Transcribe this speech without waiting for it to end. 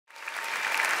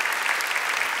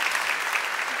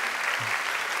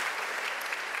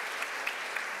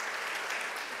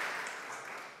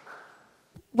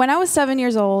When I was 7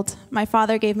 years old, my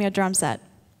father gave me a drum set.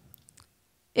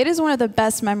 It is one of the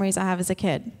best memories I have as a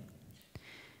kid.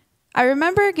 I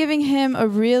remember giving him a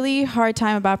really hard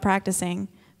time about practicing,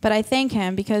 but I thank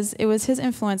him because it was his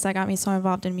influence that got me so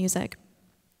involved in music.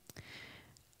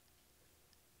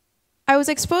 I was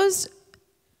exposed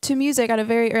to music at a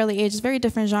very early age, very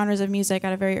different genres of music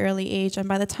at a very early age, and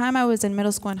by the time I was in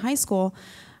middle school and high school,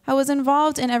 I was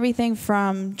involved in everything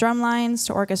from drum lines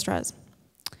to orchestras.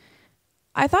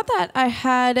 I thought that I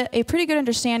had a pretty good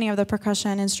understanding of the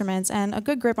percussion instruments and a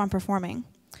good grip on performing.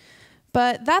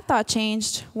 But that thought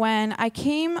changed when I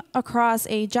came across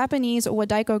a Japanese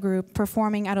Wadaiko group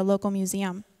performing at a local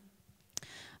museum.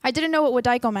 I didn't know what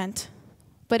Wadaiko meant,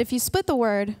 but if you split the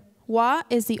word, wa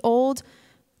is the old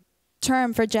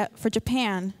term for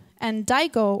Japan, and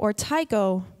daiko or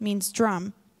taiko means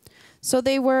drum. So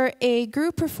they were a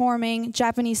group performing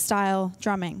Japanese-style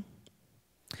drumming.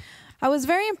 I was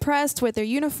very impressed with their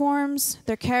uniforms,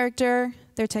 their character,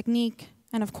 their technique,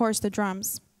 and of course the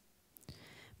drums.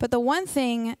 But the one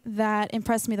thing that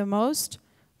impressed me the most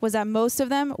was that most of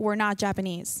them were not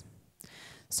Japanese.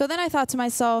 So then I thought to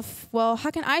myself, well,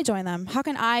 how can I join them? How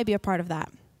can I be a part of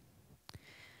that?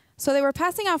 So they were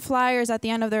passing out flyers at the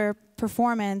end of their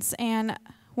performance, and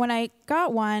when I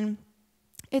got one,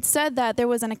 it said that there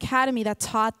was an academy that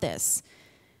taught this,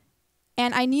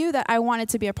 and I knew that I wanted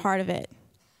to be a part of it.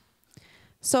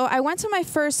 So I went to my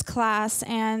first class,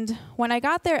 and when I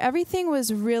got there, everything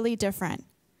was really different.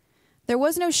 There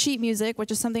was no sheet music, which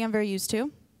is something I'm very used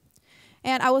to,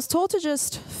 and I was told to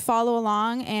just follow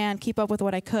along and keep up with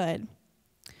what I could.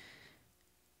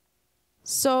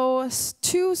 So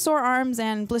 2 sore arms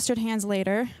and blistered hands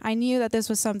later, I knew that this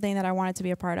was something that I wanted to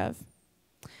be a part of.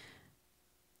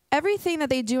 Everything that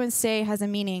they do and say has a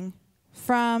meaning,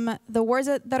 from the words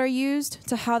that are used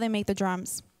to how they make the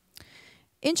drums.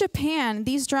 In Japan,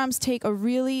 these drums take a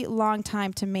really long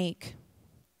time to make.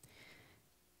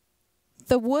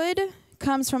 The wood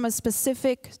comes from a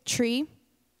specific tree.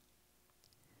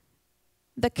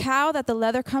 The cow that the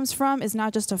leather comes from is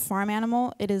not just a farm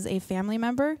animal, it is a family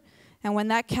member. And when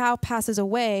that cow passes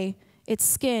away, its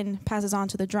skin passes on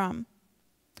to the drum.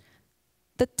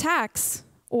 The tacks,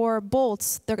 or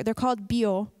bolts, they're called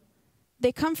bio.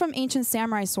 They come from ancient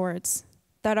samurai swords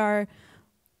that are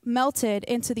melted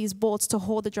into these bolts to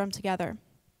hold the drum together.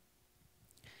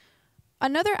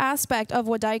 Another aspect of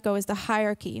Wadaiko is the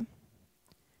hierarchy.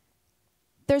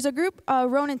 There's a group,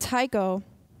 Ronin Taiko.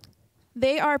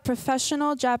 They are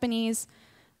professional Japanese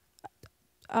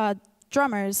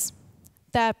drummers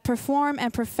that perform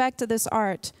and perfect this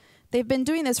art. They've been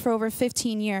doing this for over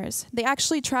 15 years. They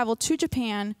actually travel to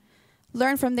Japan,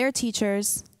 learn from their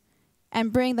teachers,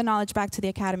 and bring the knowledge back to the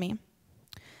academy.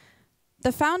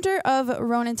 The founder of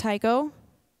Ronin Taiko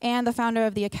and the founder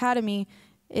of the academy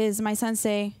is my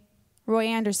sensei, Roy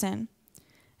Anderson.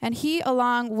 And he,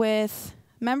 along with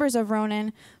members of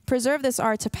Ronin, preserved this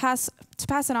art to pass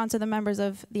it on to the members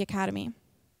of the academy.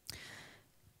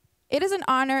 It is an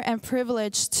honor and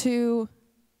privilege to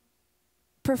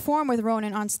perform with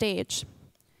Ronin on stage.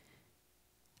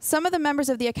 Some of the members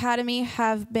of the academy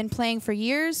have been playing for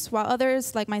years, while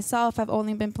others, like myself, have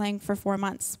only been playing for 4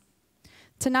 months.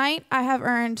 Tonight, I have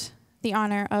earned the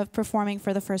honor of performing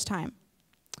for the first time.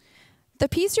 The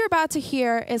piece you're about to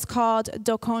hear is called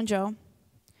Do Kon Jo.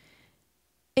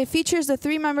 It features the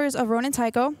 3 members of Ronin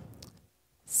Taiko,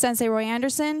 Sensei Roy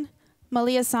Anderson,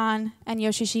 Malia-san, and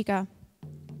Yoshishika.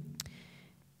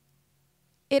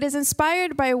 It is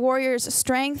inspired by a warrior's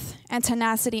strength and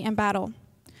tenacity in battle.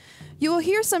 You will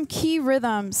hear some key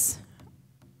rhythms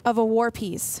of a war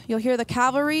piece. You'll hear the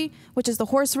cavalry, which is the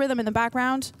horse rhythm in the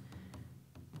background,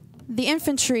 the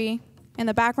infantry in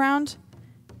the background,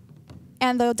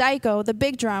 and the daiko, the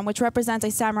big drum, which represents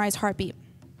a samurai's heartbeat.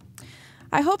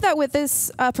 I hope that with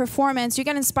this performance, you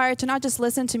get inspired to not just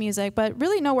listen to music, but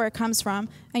really know where it comes from,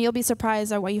 and you'll be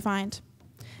surprised at what you find.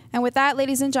 And with that,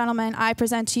 ladies and gentlemen, I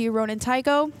present to you Ronin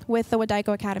Taiko with the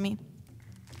Wadaiko Academy.